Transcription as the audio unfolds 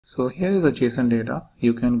So here is a JSON data.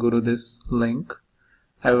 You can go to this link.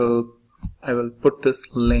 I will put this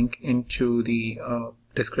link into the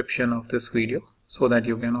description of this video so that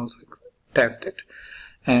you can also test it.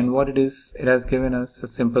 And what it is, it has given us a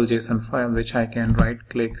simple JSON file which I can right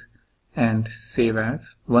click and save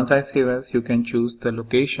as. Once I save as, you can choose the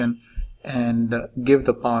location and give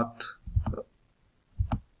the path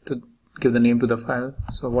to give the name to the file.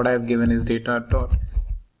 So what I have given is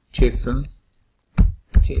data.json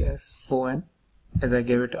JSON as I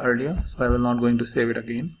gave it earlier, so I will not going to save it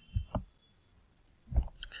again.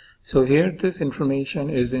 So here this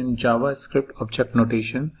information is in JavaScript object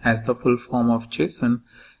notation as the full form of JSON,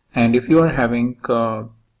 and if you are having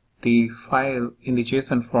the file in the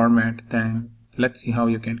JSON format, then let's see how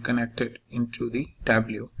you can connect it into the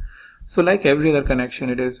Tableau. So like every other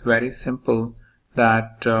connection, it is very simple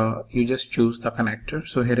that you just choose the connector.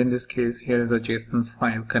 So here in this case, here is a JSON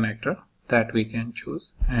file connector that we can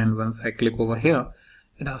choose, and once I click over here,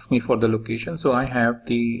 it asks me for the location. So I have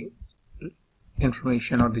the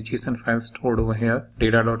information or the JSON file stored over here,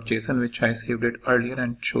 data.json, which I saved it earlier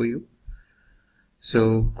and show you.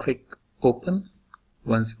 So click open.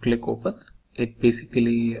 Once you click open, it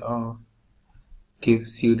basically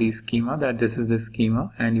gives you the schema, that this is the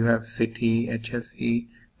schema, and you have city, HSE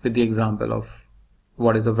with the example of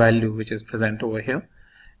what is the value which is present over here,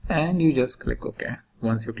 and you just click OK.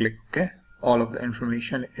 Once you click OK, all of the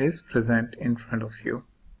information is present in front of you,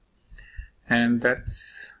 and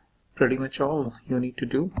that's pretty much all you need to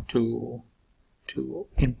do to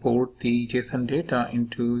import the JSON data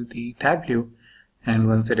into the Tableau. And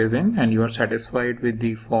once it is in and you are satisfied with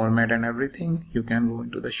the format and everything, you can go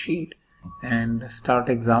into the sheet and start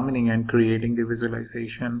examining and creating the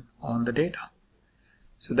visualization on the data.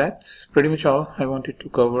 So that's pretty much all I wanted to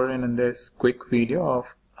cover in this quick video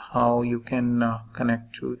of how you can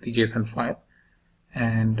connect to the JSON file,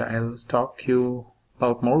 and I'll talk to you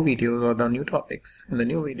about more videos or the new topics in the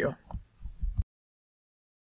new video.